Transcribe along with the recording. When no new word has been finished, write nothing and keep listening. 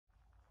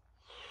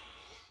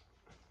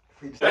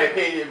Hey,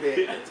 pay your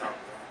bit.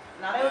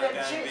 Now they was at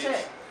the shit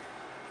check.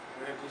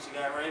 Red Pussy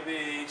got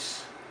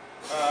rabies.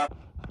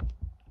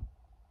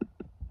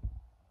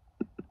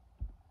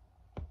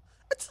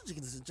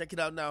 Check it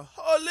out now.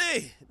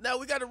 Holy! Now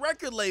we got the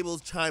record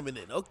labels chiming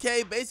in.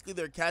 Okay, basically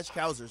their cash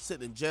cows are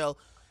sitting in jail,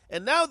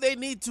 and now they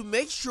need to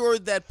make sure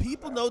that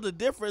people know the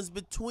difference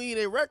between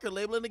a record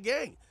label and a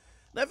gang.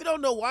 Now, if you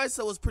don't know,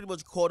 YSL was pretty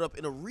much caught up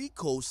in a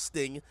RICO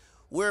sting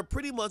where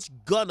pretty much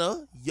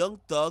Gunna,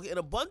 Young Thug, and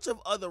a bunch of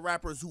other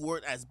rappers who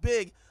weren't as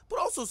big, but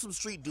also some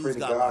street dudes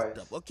got locked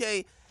up,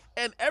 okay?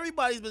 And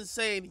everybody's been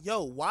saying,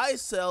 yo,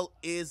 YSL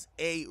is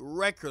a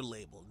record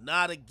label,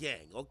 not a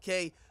gang,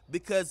 okay?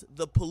 Because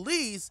the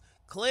police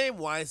claim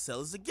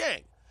YSL is a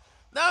gang.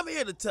 Now, I'm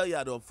here to tell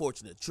y'all the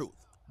unfortunate truth.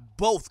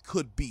 Both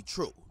could be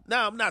true.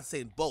 Now, I'm not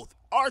saying both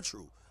are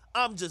true.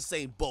 I'm just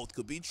saying both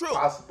could be true.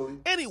 Possibly.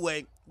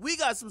 Anyway, we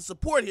got some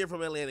support here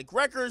from Atlantic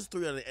Records,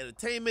 300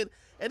 Entertainment,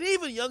 and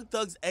even Young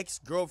Thug's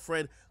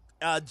ex-girlfriend,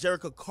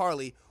 Jerica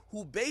Carly,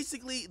 who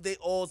basically, they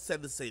all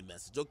said the same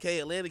message, okay?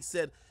 Atlantic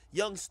said,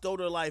 Young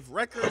Stoner Life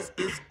Records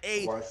is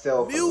a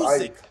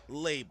music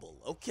label,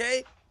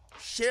 okay?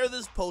 Share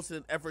this post in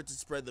an effort to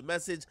spread the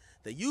message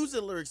that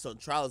using lyrics on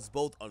trial is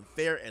both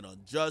unfair and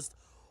unjust.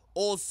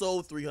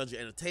 Also, 300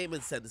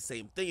 Entertainment said the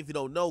same thing. If you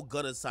don't know,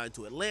 Gunna signed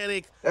to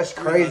Atlantic. That's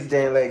crazy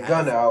they let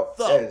Gunna out.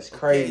 That is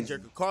crazy.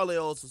 Okay, Jerica Carly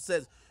also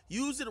says,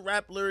 using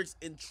rap lyrics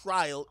in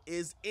trial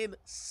is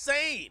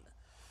insane.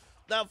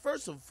 Now,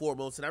 first and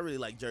foremost, and I really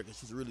like Jerica.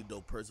 She's a really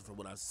dope person from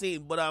what I've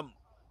seen. But,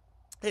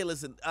 hey,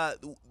 listen,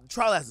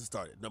 trial hasn't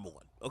started, number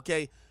one,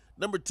 okay?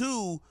 Number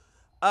two,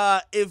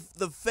 if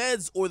the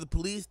feds or the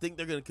police think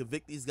they're going to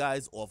convict these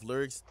guys off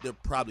lyrics, they're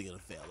probably going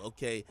to fail,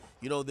 okay?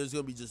 You know, there's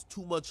going to be just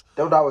too much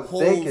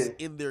holes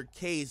in their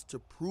case to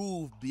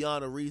prove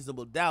beyond a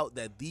reasonable doubt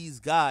that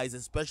these guys,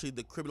 especially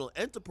the criminal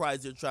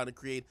enterprise they're trying to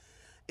create,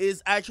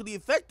 is actually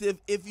effective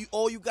if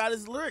all you got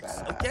is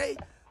lyrics, okay?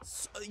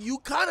 So you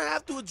kind of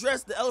have to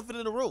address the elephant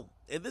in the room.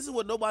 And this is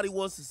what nobody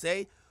wants to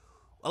say.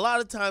 A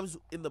lot of times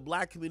in the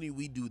black community,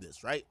 we do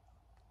this, right?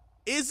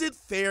 Is it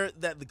fair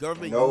that the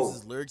government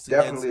uses lyrics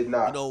against, you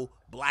know,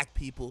 black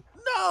people?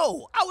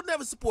 No, I would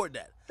never support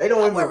that. They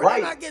don't even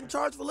write. They're not getting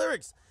charged for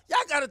lyrics. Y'all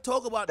got to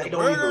talk about the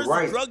murders,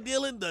 the drug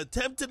dealing, the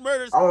attempted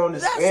murders. I don't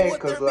understand.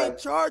 That's what they're being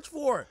charged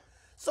for.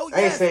 So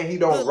I ain't saying he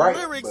don't write,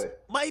 lyrics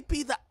might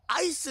be the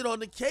icing on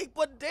the cake,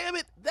 but damn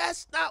it,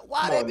 that's not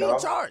why they're being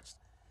charged.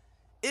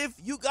 If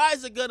you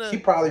guys are gonna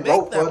make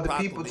that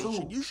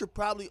proclamation, you should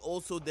probably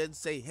also then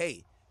say,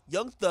 hey,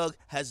 Young Thug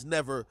has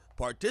never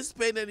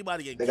participated in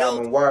anybody getting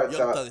killed.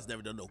 Young Thug has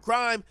never done no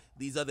crime.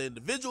 These other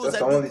individuals that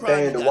do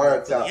crime, he got no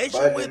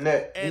affiliation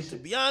with. And to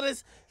be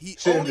honest, he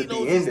only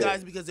knows these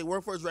guys because they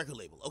work for his record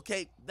label.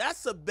 Okay,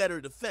 that's a better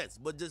defense.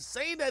 But just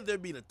saying that they're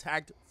being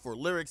attacked for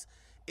lyrics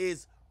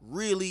is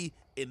really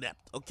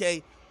inept.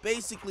 Okay,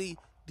 basically,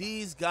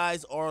 these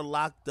guys are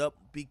locked up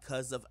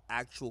because of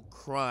actual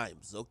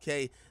crimes.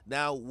 Okay,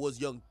 now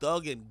was Young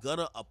Thug and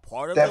Gunna a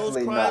part of those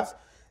crimes?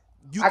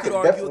 You could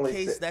argue a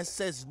case that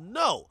says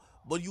no,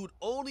 but you would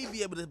only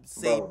be able to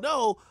say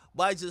no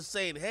by just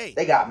saying, hey,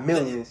 they got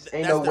millions.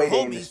 Ain't no way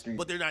they in the street.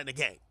 But they're not in the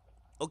gang.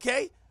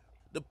 Okay?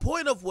 The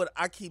point of what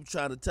I keep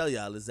trying to tell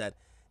y'all is that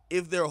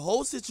if their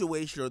whole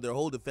situation or their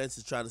whole defense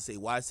is trying to say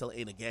YSL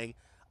ain't a gang,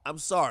 I'm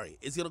sorry.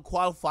 It's going to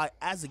qualify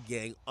as a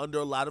gang under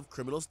a lot of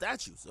criminal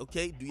statutes,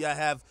 okay? Do y'all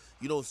have,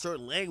 you know,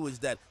 certain language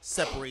that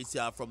separates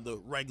y'all from the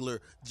regular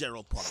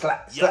general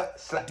public?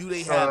 Do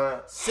they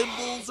have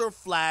symbols or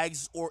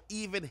flags or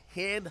even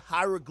hand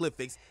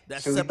hieroglyphics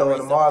that separate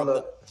them from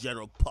the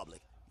general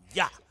public?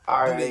 Yeah.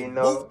 Do they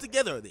move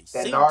together? Are they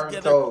sing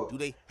together? Do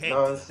they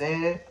hang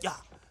together? Yeah.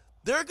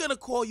 They're going to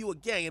call you a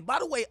gang. And by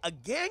the way, a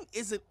gang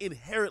isn't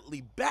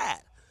inherently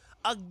bad.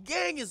 A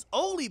gang is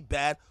only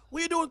bad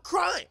when you're doing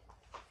crime.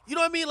 You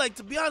know what I mean? Like,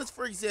 to be honest,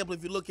 for example,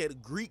 if you look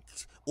at Greek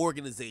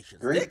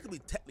organizations, they could be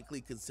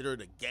technically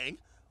considered a gang.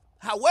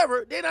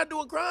 However, they're not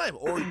doing crime,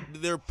 or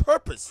their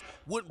purpose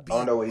wouldn't be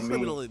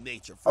criminal in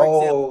nature. For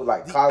example,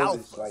 like the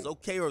colleges, Alphas,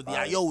 okay, or the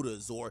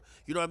Iotas, or,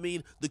 you know what I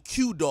mean, the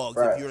Q Dogs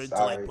if you're into,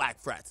 like, black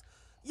frats.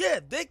 Yeah,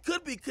 they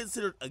could be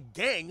considered a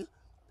gang,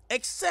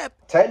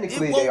 except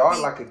technically they are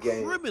like a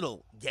gang.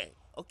 Criminal gang,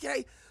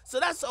 okay? So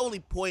that's the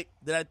only point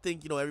that I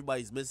think, you know,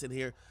 everybody's missing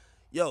here.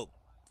 Yo,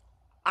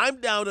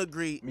 I'm down to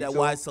agree that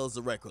YSL is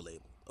a record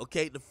label,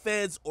 okay? The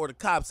feds, or the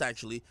cops,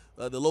 actually,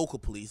 the local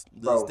police,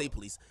 the state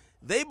police,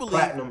 they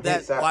believe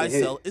that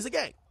YSL is a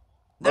gang.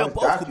 Now,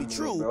 both could be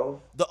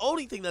true. The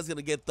only thing that's going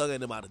to get Thug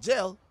and them out of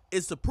jail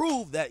is to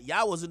prove that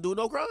y'all wasn't doing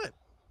no crime,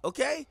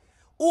 okay?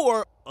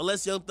 Or,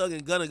 unless Young Thug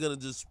and Gunna are going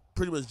to just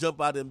pretty much jump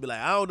out and be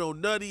like, I don't know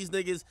none of these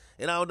niggas,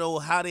 and I don't know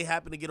how they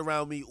happen to get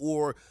around me,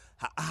 or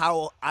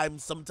how I'm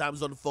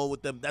sometimes on the phone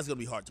with them, that's going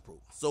to be hard to prove.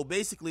 So,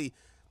 basically,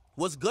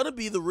 what's going to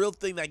be the real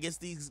thing that gets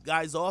these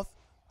guys off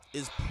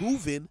is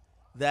proving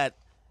that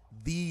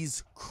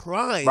these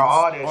crimes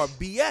are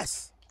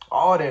BS.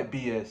 All that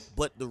BS.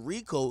 But the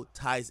RICO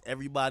ties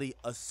everybody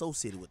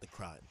associated with the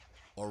crime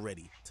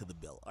already to the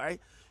bill, all right?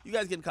 You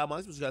guys get in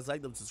comments, but you guys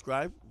like them,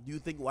 subscribe. Do you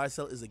think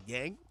YSL is a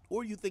gang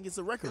or you think it's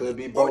a record Could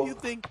be label, or both. you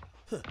think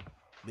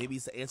maybe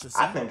it's the answer C.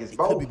 I think it's it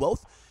both. could be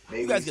both.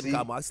 Maybe you guys get C. the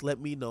comment box. Let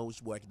me know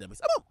which more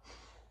academics.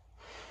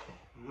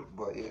 I'm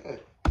But yeah,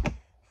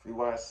 free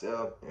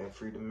YSL and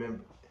free the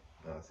member.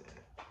 You know what I'm saying?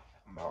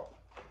 I'm out.